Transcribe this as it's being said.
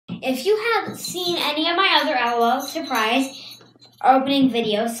if you have seen any of my other LOL surprise opening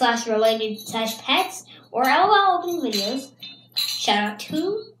videos / related / pets or LOL opening videos, shout out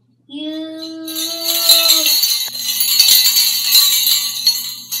to you.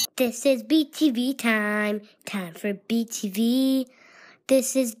 This is BTV time for BTV.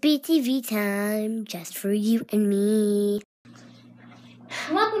 This is BTV time, just for you and me.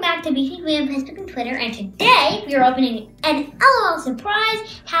 Welcome back to BTV on Facebook and Twitter, and today we are opening an LOL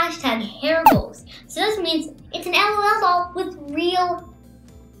surprise #hair goals. So this means it's an LOL doll with real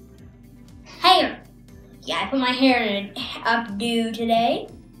hair. Yeah, I put my hair in an updo today,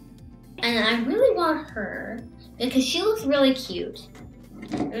 and I really want her because she looks really cute.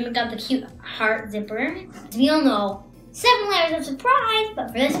 And we got the cute heart zipper. We all know 7 layers of surprise, but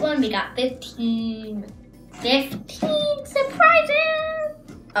for this one we got 15 surprises.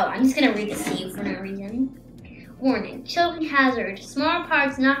 Oh, I'm just gonna read this to you for no reason. Warning: children hazard. Small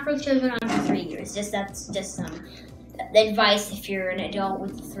parts not for children under 3 years. That's just some advice if you're an adult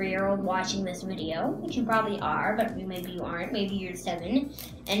with a 3-year-old watching this video, which you probably are, but maybe you aren't. Maybe you're 7,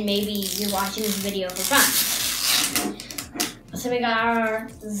 and maybe you're watching this video for fun. So we got our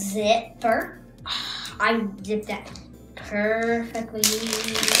zipper. I zipped that perfectly.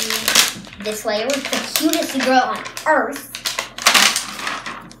 This layer was the cutest girl on earth.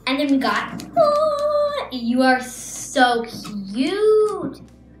 And then we got, you are so cute.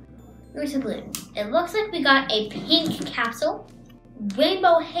 You're so blue. It looks like we got a pink capsule,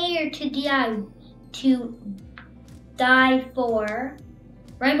 rainbow hair to die for.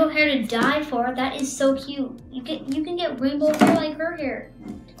 Rainbow hair to die for. That is so cute. You can get rainbow hair like her hair.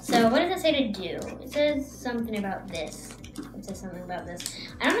 So what does it say to do? It says something about this.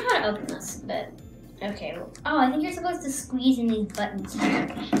 I don't know how to open this, but okay. Oh, I think you're supposed to squeeze in these buttons here.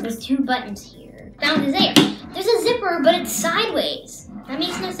 There's 2 buttons here. Found the zipper. There's a zipper, but it's sideways. That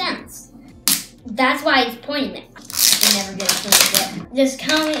makes no sense. That's why it's pointing there. You never get a clue. Just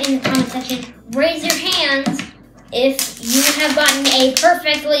comment in the comment section. Raise your hands if you have gotten a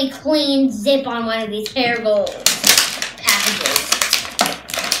perfectly clean zip on one of these hair goals packages.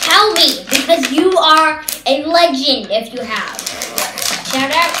 Tell me, because you are a legend if you have.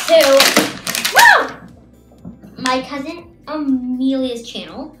 Shout out to my cousin Amelia's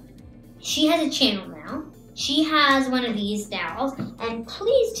channel. She has a channel now. She has one of these dolls, and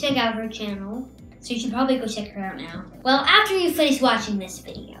please check out her channel. So you should probably go check her out now. Well, after you finish watching this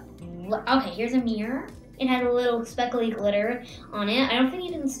video. Okay, here's a mirror. It has a little speckly glitter on it. I don't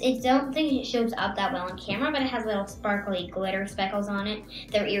think it shows up that well on camera, but it has little sparkly glitter speckles on it.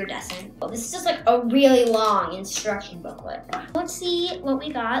 They're iridescent. Well, this is just like a really long instruction booklet. Let's see what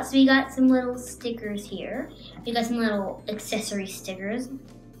we got. So we got some little stickers here. We got some little accessory stickers.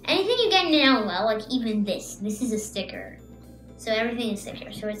 Anything you get in an LOL, like even this is a sticker. So everything is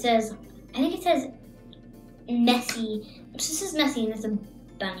sticker. So it says, I think it says messy. This is messy and it's a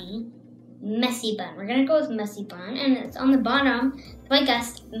bunny. Messy bun. We're gonna go with messy bun, and it's on the bottom. So I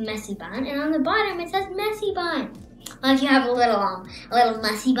guessed messy bun, and on the bottom it says messy bun. Like you have a little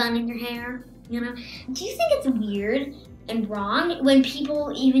messy bun in your hair, you know. Do you think it's weird and wrong when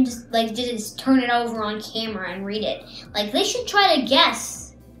people even just turn it over on camera and read it? Like they should try to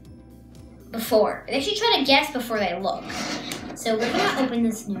guess before. They should try to guess before they look. So we're gonna open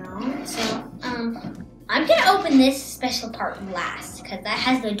this now. So I'm gonna open this special part last because that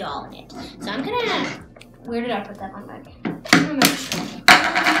has the doll in it. So I'm gonna, where did I put that on my bag?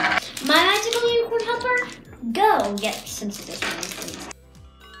 My magical unicorn helper, go get some scissors from me, please.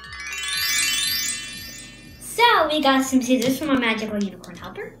 So we got some scissors from my magical unicorn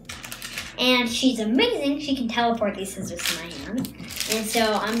helper. And she's amazing, she can teleport these scissors to my hand. And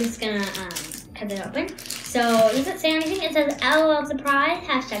so I'm just gonna cut it open. So does it say anything? It says LOL surprise,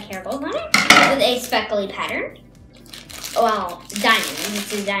 #hair goals on it, with a speckly pattern. Well, diamond,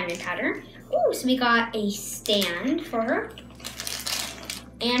 this is a diamond pattern. Ooh, so we got a stand for her.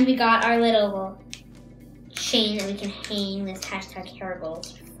 And we got our little chain that we can hang this #hair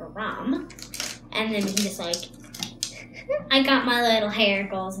goals from. And then we can just I got my little hair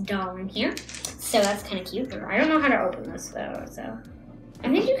goals doll in here. So that's kind of cute. I don't know how to open this though, so. I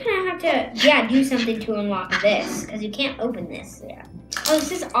think you kind of have to, do something to unlock this, because you can't open this, Oh,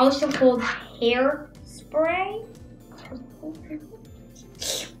 this is also called hair spray.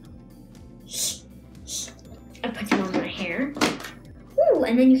 I put some on my hair. Ooh,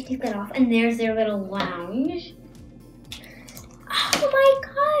 and then you can take that off, and there's their little lounge. Oh my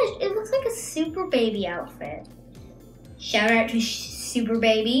gosh, it looks like a Super Baby outfit. Shout out to Super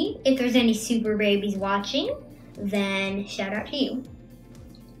Baby. If there's any Super Babies watching, then shout out to you.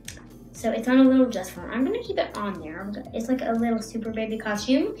 So it's on a little dress form. I'm gonna keep it on there. It's like a little super baby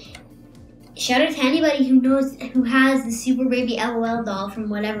costume. Shout out to anybody who has the super baby LOL doll from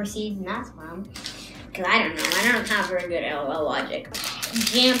whatever season that's from. Because I don't know. I don't have very good LOL logic.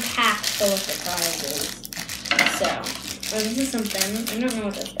 Jam-packed full of surprises. So, this is something. I don't know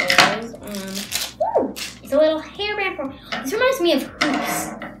what this is. It's a little hairband form. This reminds me of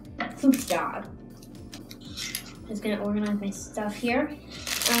Hoops. Hoops dog. Just gonna organize my stuff here.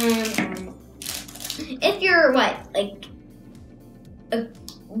 If you're like a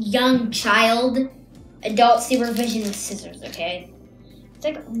young child, adult supervision with scissors, okay? It's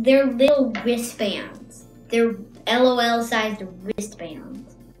like they're little wristbands. They're LOL-sized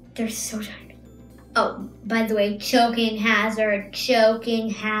wristbands. They're so tiny. Oh, by the way, choking hazard, choking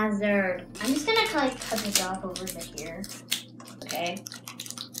hazard. I'm just gonna cut this off over to here, okay?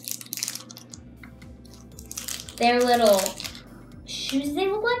 They're little shoes. They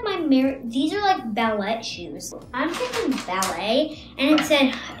look like these are like ballet shoes. I'm thinking ballet, and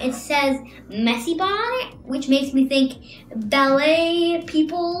it says messy bun on it, which makes me think ballet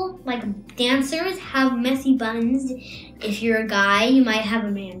people, like dancers, have messy buns. If you're a guy, you might have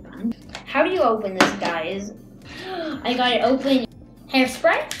a man bun. How do you open this, guys? I got it open.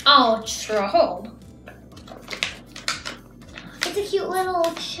 Hairspray, ultra hold. It's a cute little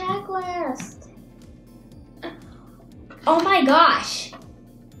checklist. Oh my gosh.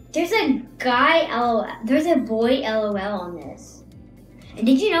 There's a guy LOL. There's a boy LOL on this. And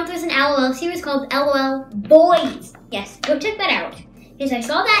did you know there's an LOL series called LOL Boys? Yes, go check that out. Yes, I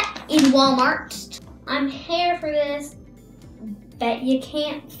saw that in Walmart. I'm here for this. Bet you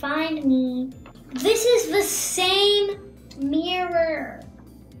can't find me. This is the same mirror.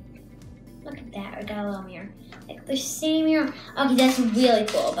 Look at that, I got a little mirror. Like the same mirror. Okay, that's really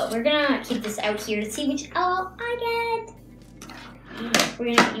cool, but we're gonna keep this out here to see which LOL I get.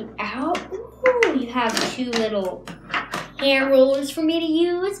 We're gonna get you out. Ooh, you have two little hair rollers for me to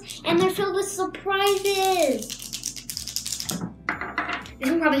use, and they're filled with surprises. This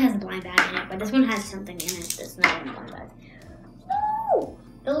one probably has a blind bag in it, but this one has something in it that's not in the blind bag. Ooh,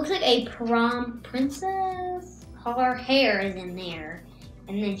 it looks like a prom princess. Her hair is in there,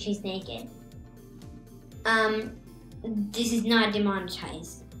 and then she's naked. This is not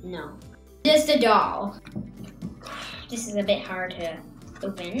demonetized, no. Just a doll. This is a bit hard to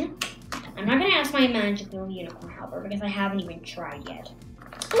open. I'm not gonna ask my magical unicorn helper because I haven't even tried yet.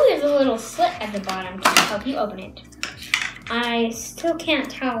 Oh, there's a little slit at the bottom to help you open it. I still can't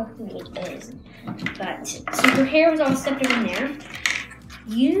tell who it is, but so your hair was all stuffed up in there.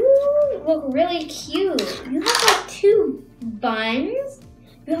 You look really cute. You have like two buns.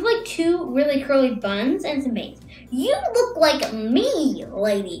 You have like two really curly buns and some bangs. You look like me,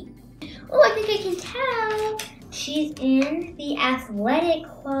 lady. Oh, I think I can tell. She's in the athletic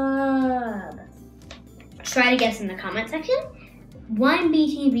club. Try to guess in the comment section. 1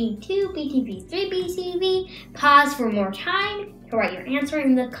 BTV, 2 BTV, 3 BTV. Pause for more time to write your answer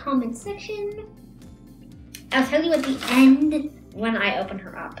in the comment section. I'll tell you at the end when I open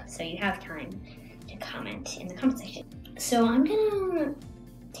her up, so you have time to comment in the comment section. So I'm gonna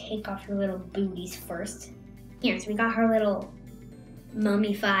take off your little booties first. Here, so we got her little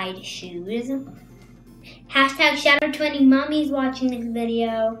mummified shoes. Hashtag shout out to any mummies watching this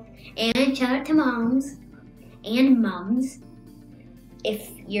video. And shout out to moms and mums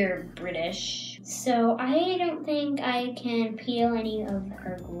if you're British. So I don't think I can peel any of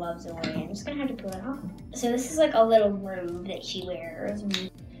her gloves away. I'm just gonna have to peel it off. So this is like a little robe that she wears.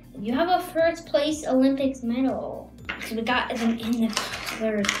 You have a first place Olympics medal. So we got them in the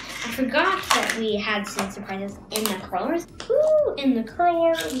curlers. I forgot that we had some surprises in the curlers. Ooh, in the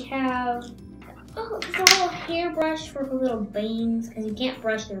curler we have, oh, it's a little hairbrush for her little bangs, because you can't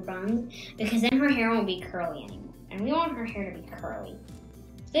brush their buns, because then her hair won't be curly anymore. And we want her hair to be curly.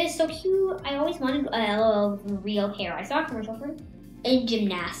 This is so cute. I always wanted a LOL real hair. I saw a commercial for it in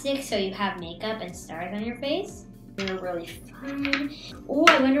gymnastics, so you have makeup and stars on your face. They're really fun. Oh,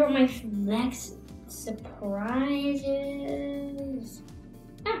 I wonder what my next surprise is.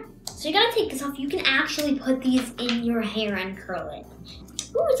 So you gotta take this off. You can actually put these in your hair and curl it.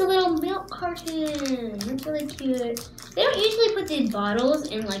 Ooh, it's a little milk carton. That's really cute. They don't usually put these bottles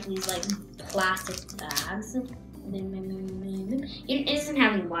in like these like plastic bags. It doesn't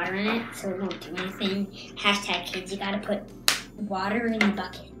have any water in it, so it won't do anything. Hashtag kids, you gotta put water in the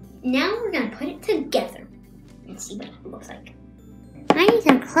bucket. Now we're gonna put it together and see what it looks like. I need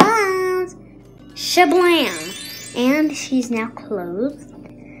some clothes. Shablam! And she's now clothed.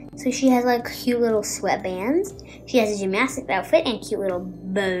 So she has like cute little sweatbands. She has a gymnastics outfit and cute little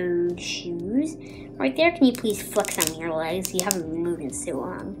bowed shoes. shoes right there. Can you please flex on your legs? You haven't been moving so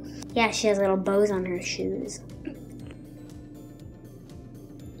long. Yeah, she has little bows on her shoes.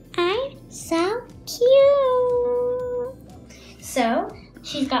 I'm so cute. So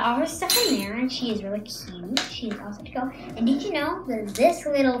she's got all her stuff in there, and she is really cute. She's all set to go. And did you know that this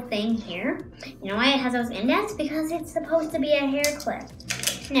little thing here, you know why it has those indents? Because it's supposed to be a hair clip.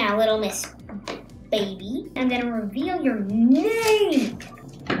 Now, little Miss Baby, I'm gonna reveal your name.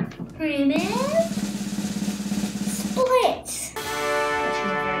 Her name is Split. She's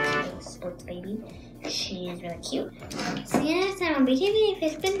very cute, Split Baby. She is really cute. See you next time on BTV,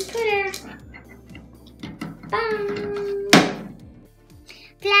 Facebook, and Twitter. Bye.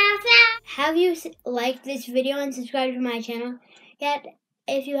 Flower, flower. Have you liked this video and subscribed to my channel yet?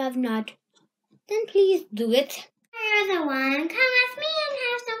 If you have not, then please do it. You're the one. Come with me and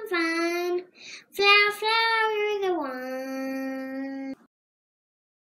have some fun. Flower, flower, you're the one.